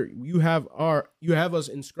have us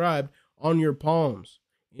inscribed on your palms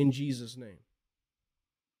in Jesus' name.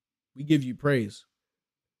 We give you praise.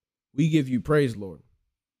 We give you praise, Lord.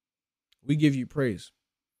 We give you praise.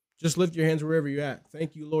 Just lift your hands wherever you're at.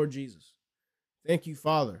 Thank you, Lord Jesus. Thank you,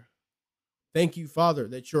 Father. Thank you, Father,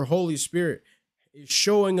 that your Holy Spirit is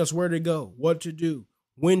showing us where to go, what to do,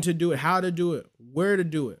 when to do it, how to do it, where to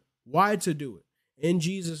do it, why to do it. In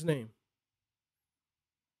Jesus' name.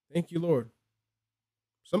 Thank you, Lord.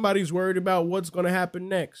 Somebody's worried about what's going to happen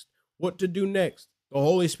next, what to do next. The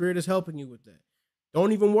Holy Spirit is helping you with that.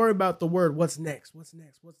 Don't even worry about the word, what's next, what's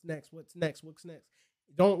next, what's next, what's next, what's next.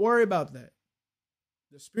 Don't worry about that.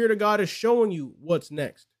 The Spirit of God is showing you what's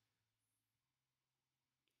next.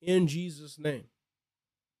 In Jesus' name.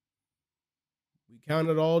 We count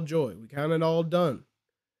it all joy. We count it all done.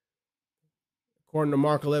 According to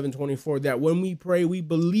Mark 11:24, that when we pray, we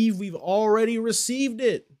believe we've already received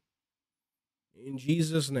it. In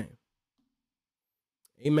Jesus' name.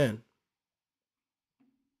 Amen.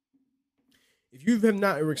 If you have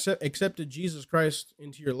not accepted Jesus Christ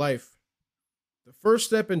into your life, the first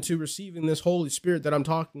step into receiving this Holy Spirit that I'm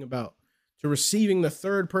talking about, to receiving the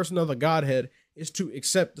third person of the Godhead, is to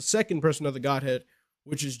accept the second person of the Godhead,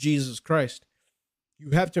 which is Jesus Christ. You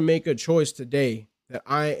have to make a choice today that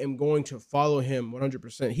I am going to follow him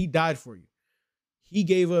 100%. He died for you. He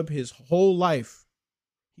gave up his whole life.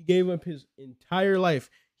 He gave up his entire life.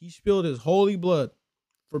 He spilled his holy blood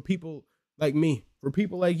for people like me, for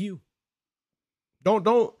people like you.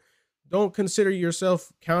 Don't consider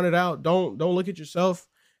yourself counted out. Don't look at yourself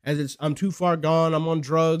as I'm too far gone. I'm on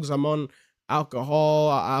drugs. I'm on alcohol.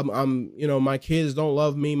 I'm my kids don't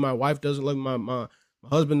love me. My wife doesn't love me. My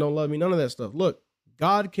husband don't love me. None of that stuff. Look,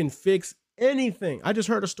 God can fix anything. I just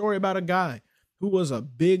heard a story about a guy who was a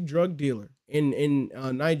big drug dealer in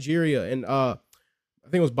Nigeria, and I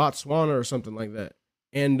think it was Botswana or something like that.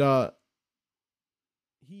 And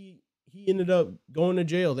he ended up going to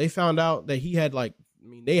jail. They found out that he had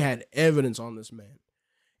they had evidence on this man.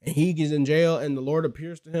 And he gets in jail, and the Lord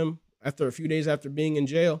appears to him after a few days after being in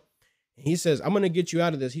jail. And he says, I'm going to get you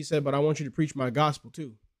out of this. He said, but I want you to preach my gospel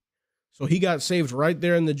too. So he got saved right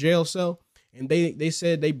there in the jail cell. And they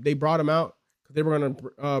said they brought him out because they were going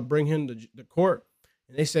to bring him to the court.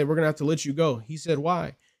 And they said, we're going to have to let you go. He said,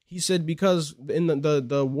 why? He said, because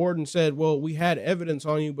the warden said, well, we had evidence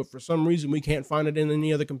on you, but for some reason we can't find it in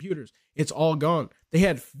any other computers. It's all gone. They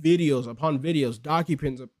had videos upon videos,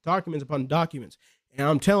 documents upon documents. And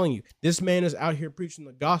I'm telling you, this man is out here preaching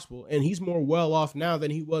the gospel, and he's more well off now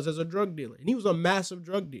than he was as a drug dealer. And he was a massive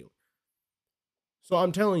drug dealer. So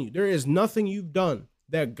I'm telling you, there is nothing you've done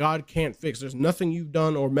that God can't fix. There's nothing you've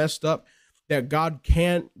done or messed up that God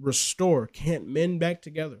can't restore, can't mend back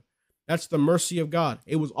together. That's the mercy of God.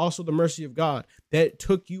 It was also the mercy of God that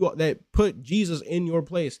put Jesus in your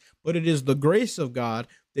place. But it is the grace of God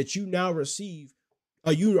that you now receive.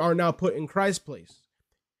 You are now put in Christ's place.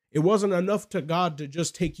 It wasn't enough to God to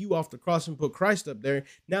just take you off the cross and put Christ up there.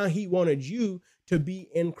 Now he wanted you to be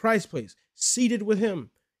in Christ's place, seated with him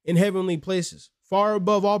in heavenly places, far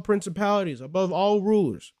above all principalities, above all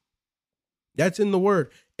rulers. That's in the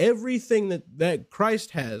word. Everything that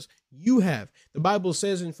Christ has, you have. The Bible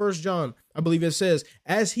says in 1 John, I believe it says,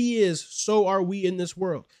 as he is, so are we in this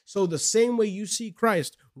world. So the same way you see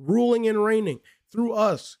Christ ruling and reigning through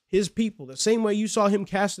us, his people, the same way you saw him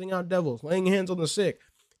casting out devils, laying hands on the sick,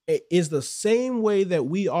 it is the same way that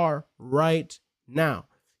we are right now.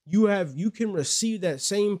 You can receive that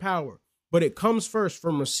same power, but it comes first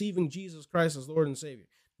from receiving Jesus Christ as Lord and Savior.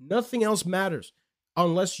 Nothing else matters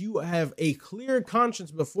unless you have a clear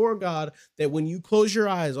conscience before God that when you close your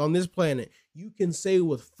eyes on this planet, you can say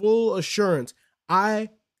with full assurance, I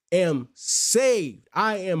am saved.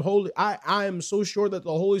 I am holy. I am so sure that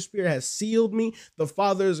the Holy Spirit has sealed me. The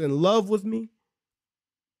Father is in love with me,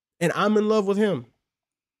 and I'm in love with him.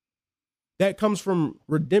 That comes from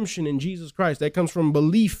redemption in Jesus Christ. That comes from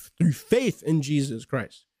belief through faith in Jesus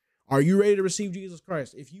Christ. Are you ready to receive Jesus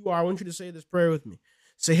Christ? If you are, I want you to say this prayer with me.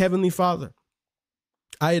 Say, Heavenly Father,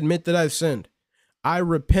 I admit that I've sinned. I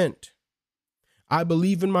repent. I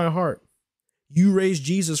believe in my heart you raised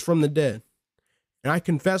Jesus from the dead. And I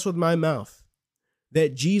confess with my mouth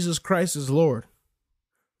that Jesus Christ is Lord.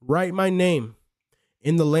 Write my name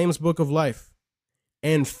in the Lamb's Book of Life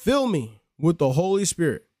and fill me with the Holy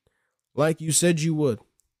Spirit like you said you would.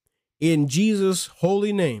 In Jesus'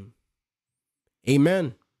 holy name,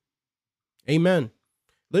 amen. Amen.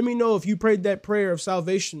 Let me know if you prayed that prayer of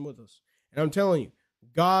salvation with us. And I'm telling you,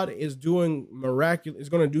 God is doing is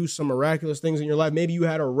going to do some miraculous things in your life. Maybe you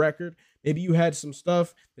had a record. Maybe you had some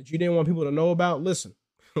stuff that you didn't want people to know about. Listen,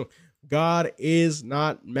 God is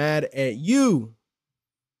not mad at you.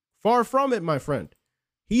 Far from it, my friend.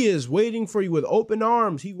 He is waiting for you with open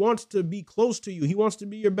arms. He wants to be close to you. He wants to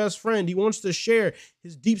be your best friend. He wants to share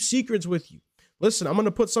his deep secrets with you. Listen, I'm going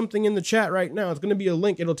to put something in the chat right now. It's going to be a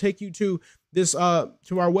link. It'll take you to this, to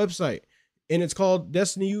our website. And it's called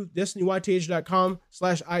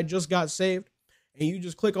DestinyYTH.com/I just got saved. And you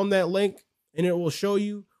just click on that link and it will show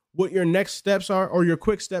you what your next steps are, or your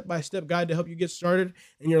quick step-by-step guide to help you get started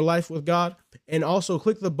in your life with God. And also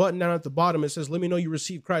click the button down at the bottom. It says, let me know you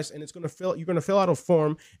received Christ. And you're going to fill out a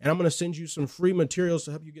form, and I'm going to send you some free materials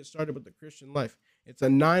to help you get started with the Christian life. It's a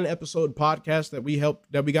 9-episode podcast that we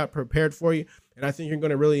got prepared for you. And I think you're going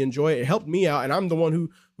to really enjoy it. It helped me out, and I'm the one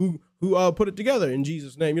who put it together in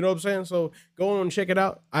Jesus' name. You know what I'm saying? So go on and check it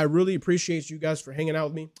out. I really appreciate you guys for hanging out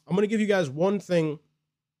with me. I'm going to give you guys one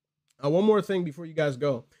more thing before you guys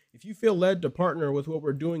go. If you feel led to partner with what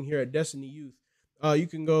we're doing here at Destiny Youth,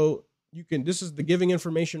 this is the giving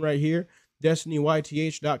information right here,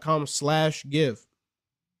 DestinyYTH.com/give.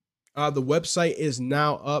 The website is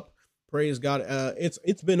now up. Praise God.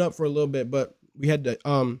 It's been up for a little bit, but we had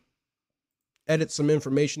to edit some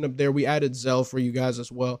information up there. We added Zelle for you guys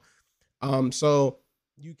as well. So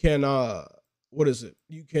you can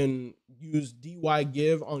you can use DY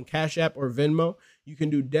Give on Cash App or Venmo. You can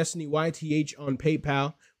do Destiny YTH on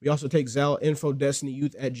PayPal. We also take Zelle,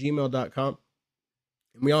 info.destinyyouth@gmail.com.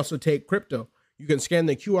 And we also take crypto. You can scan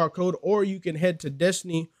the QR code, or you can head to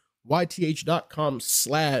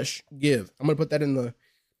DestinyYTH.com/give. I'm going to put that in the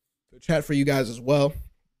chat for you guys as well,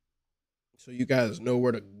 so you guys know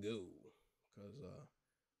where to go. Because,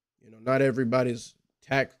 not everybody's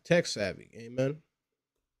tech savvy. Amen.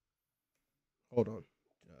 Hold on.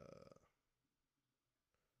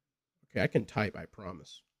 Okay, I can type, I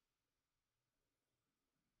promise.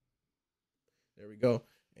 There we go.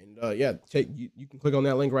 And you can click on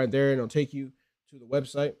that link right there, and it'll take you to the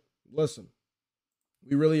website. Listen,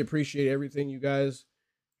 we really appreciate everything you guys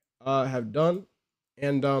have done.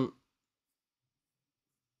 And it's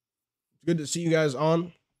good to see you guys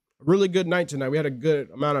on. A really good night tonight. We had a good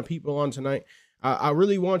amount of people on tonight. I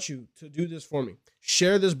really want you to do this for me.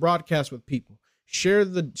 Share this broadcast with people. Share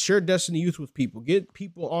Destiny Youth with people. Get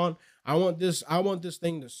people on. I want this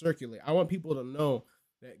thing to circulate. I want people to know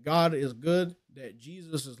that God is good, that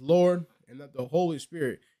Jesus is Lord, and that the Holy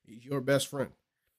Spirit is your best friend.